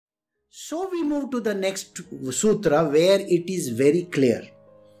So we move to the next sutra where it is very clear.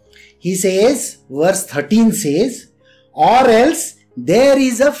 He says, verse 13 says, or else there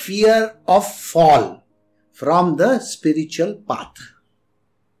is a fear of fall from the spiritual path.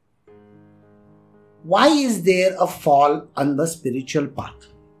 Why is there a fall on the spiritual path?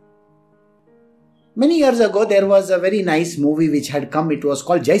 Many years ago, there was a very nice movie which had come. It was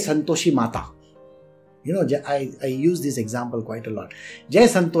called Jai Santoshi Mata. You know, I use this example quite a lot. Jai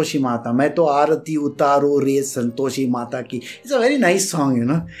Santoshi Mata, main to aarati utaro re Santoshi Mata ki. It's a very nice song, you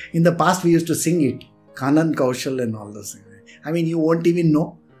know. In the past, we used to sing it. Kanan Kaushal and all those things. I mean, you won't even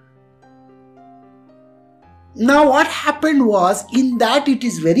know. Now, what happened was, in that it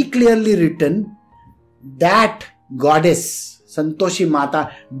is very clearly written that goddess, Santoshi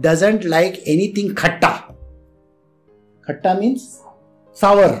Mata, doesn't like anything khatta. Khatta means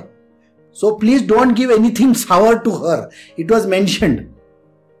sour. So please don't give anything sour to her. It was mentioned.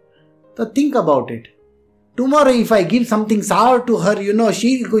 So think about it. Tomorrow if I give something sour to her, you know,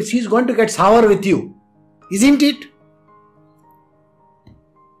 she's going to get sour with you. Isn't it?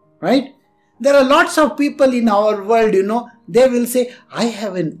 Right? There are lots of people in our world, you know, they will say, I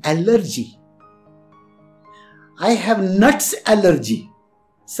have an allergy. I have nuts allergy.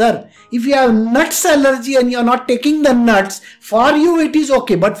 Sir, if you have nuts allergy and you are not taking the nuts, for you it is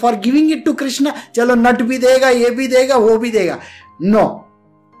okay. But for giving it to Krishna, chalo nut bhi dega, ye bhi dega, wo bhi dega. No.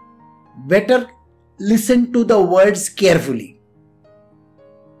 Better listen to the words carefully.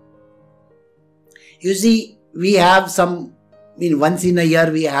 You see, we have once in a year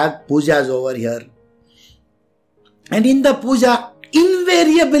we have pujas over here. And in the puja,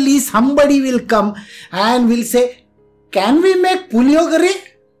 invariably somebody will come and will say, can we make puliogare?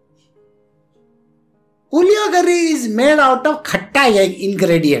 Puliogare is made out of khatta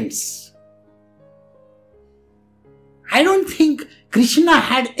ingredients. I don't think Krishna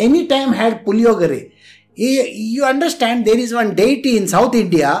had any time had puliogare. You understand, there is one deity in South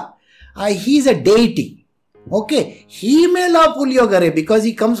India. He is a deity. Okay. He may love puliogare because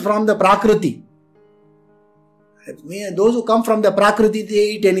he comes from the Prakriti. Those who come from the Prakriti,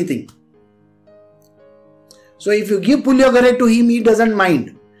 they eat anything. So if you give puliogare to him, he doesn't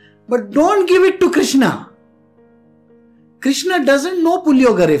mind. But don't give it to Krishna. Krishna doesn't know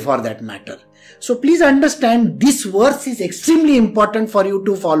puliogare for that matter. So please understand, this verse is extremely important for you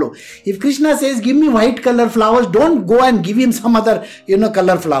to follow. If Krishna says, give me white color flowers, don't go and give him some other,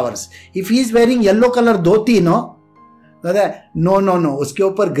 color flowers. If he is wearing yellow color dhoti, no, uske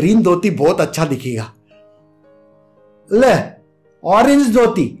upar green dhoti bahut acha dikhega. Le, orange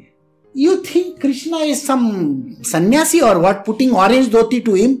dhoti. You think Krishna is some sannyasi or what, putting orange dhoti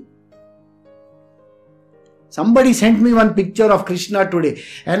to him? Somebody sent me one picture of Krishna today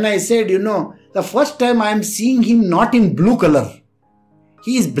and I said, the first time I am seeing him not in blue color.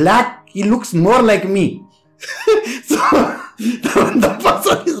 He is black. He looks more like me. So the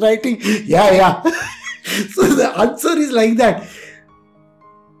person is writing, yeah. So the answer is like that.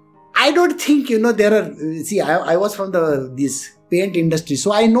 I don't think, there are, see, I was from this paint industry.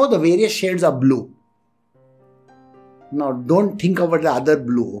 So I know the various shades of blue. Now don't think about the other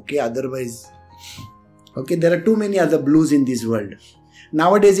blue, okay? Otherwise, okay, there are too many other blues in this world.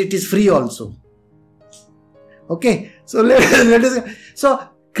 Nowadays it is free also. Okay, so let us. So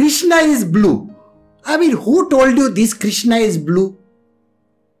Krishna is blue. I mean, who told you this Krishna is blue?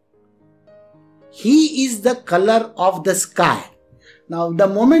 He is the color of the sky. Now, the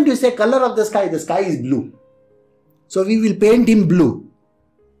moment you say color of the sky is blue. So we will paint him blue.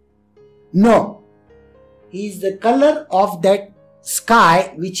 No, he is the color of that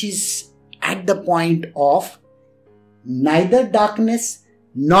sky which is at the point of neither darkness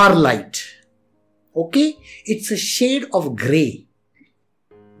nor light. Okay? It's a shade of grey.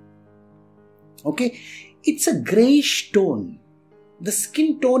 Okay? It's a greyish tone. The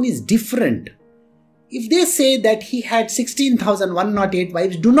skin tone is different. If they say that he had 16,108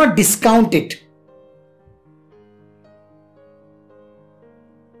 wives, do not discount it.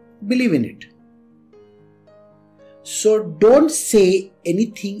 Believe in it. So don't say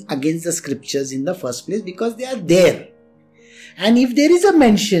anything against the scriptures in the first place because they are there. And if there is a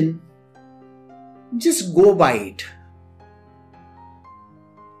mention, just go by it.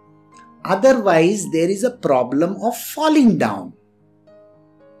 Otherwise, there is a problem of falling down.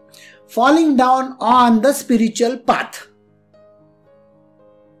 Falling down on the spiritual path.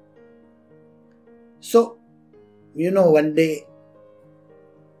 So, one day,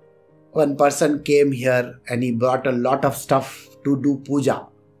 one person came here and he brought a lot of stuff to do puja.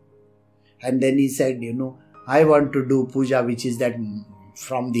 And then he said, I want to do puja which is that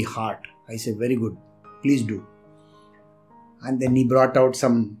from the heart. I said, very good, please do. And then he brought out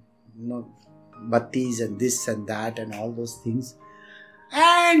some Bhattis and this and that and all those things.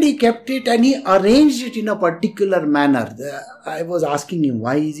 And he kept it and he arranged it in a particular manner. I was asking him,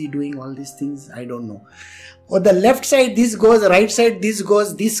 why is he doing all these things? I don't know. On the left side, this goes, right side, this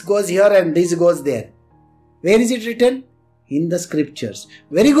goes here and this goes there. Where is it written? In the scriptures.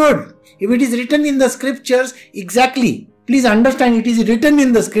 Very good. If it is written in the scriptures, exactly. Please understand, it is written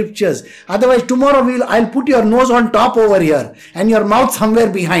in the scriptures. Otherwise, tomorrow I'll put your nose on top over here and your mouth somewhere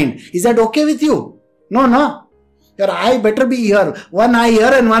behind. Is that okay with you? No. Your eye better be here. One eye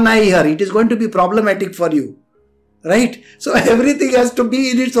here and one eye here. It is going to be problematic for you. Right? So everything has to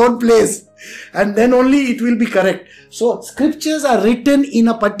be in its own place. And then only it will be correct. So scriptures are written in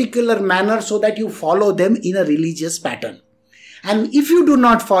a particular manner so that you follow them in a religious pattern. And if you do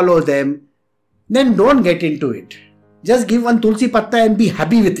not follow them, then don't get into it. Just give one tulsi patta and be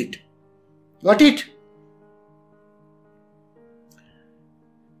happy with it. Got it?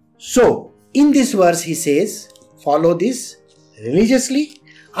 So, in this verse he says, follow this religiously,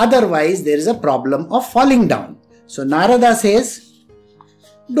 otherwise there is a problem of falling down. So Narada says,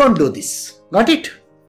 don't do this. Got it?